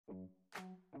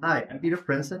Hi, I'm Peter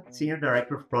Princeton, Senior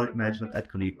Director of Product Management at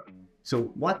Colibra. So,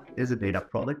 what is a data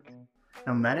product?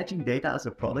 Now, managing data as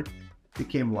a product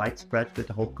became widespread with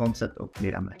the whole concept of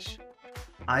data mesh.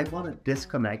 I want to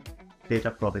disconnect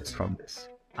data products from this.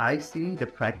 I see the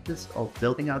practice of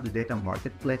building out the data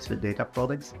marketplace with data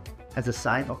products as a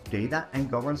sign of data and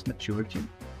governance maturity,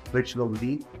 which will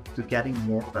lead to getting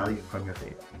more value from your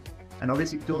data. And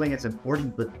obviously, tooling is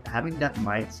important, but having that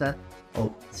mindset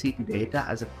of seeing data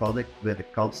as a product with a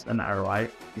cost and ROI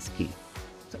is key.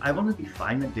 So I want to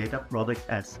define a data product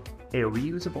as a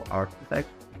reusable artifact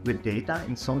with data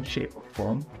in some shape or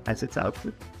form as its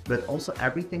output, but also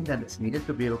everything that is needed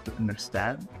to be able to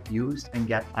understand, use, and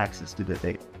get access to the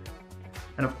data.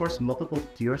 And of course, multiple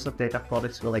tiers of data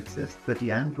products will exist, but the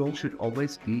end goal should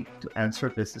always be to answer a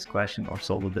business question or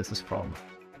solve a business problem.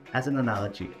 As an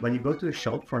analogy, when you go to a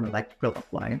shop for an electrical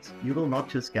appliance, you will not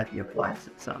just get the appliance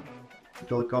itself.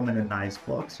 It will come in a nice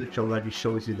box which already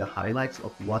shows you the highlights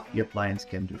of what the appliance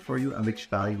can do for you and which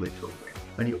value it will bring.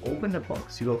 When you open the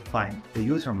box, you will find the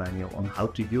user manual on how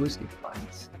to use the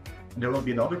appliance. And there will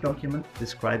be another document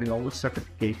describing all the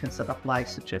certifications that apply,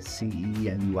 such as CE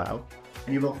and UL.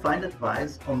 And you will find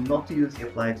advice on not to use the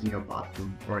appliance in your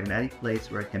bathroom or in any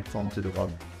place where it can fall to the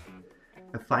water.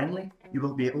 And finally, you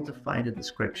will be able to find a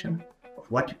description of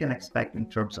what you can expect in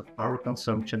terms of power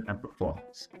consumption and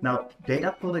performance. Now,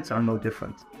 data products are no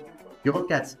different. You will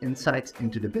get insights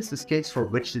into the business case for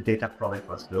which the data product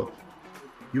was built.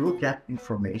 You will get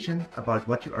information about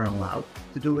what you are allowed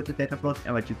to do with the data product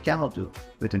and what you cannot do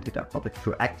with the data product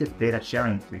through active data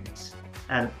sharing agreements.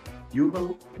 And you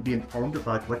will be informed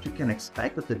about what you can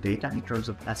expect of the data in terms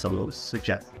of SLOs, such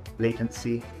as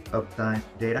latency, uptime,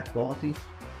 data quality.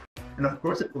 And of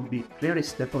course, it will be clearly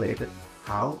stipulated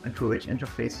how and through which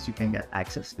interfaces you can get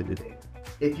access to the data.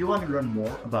 If you want to learn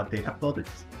more about data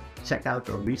products, check out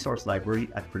our resource library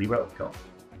at Colibra.com.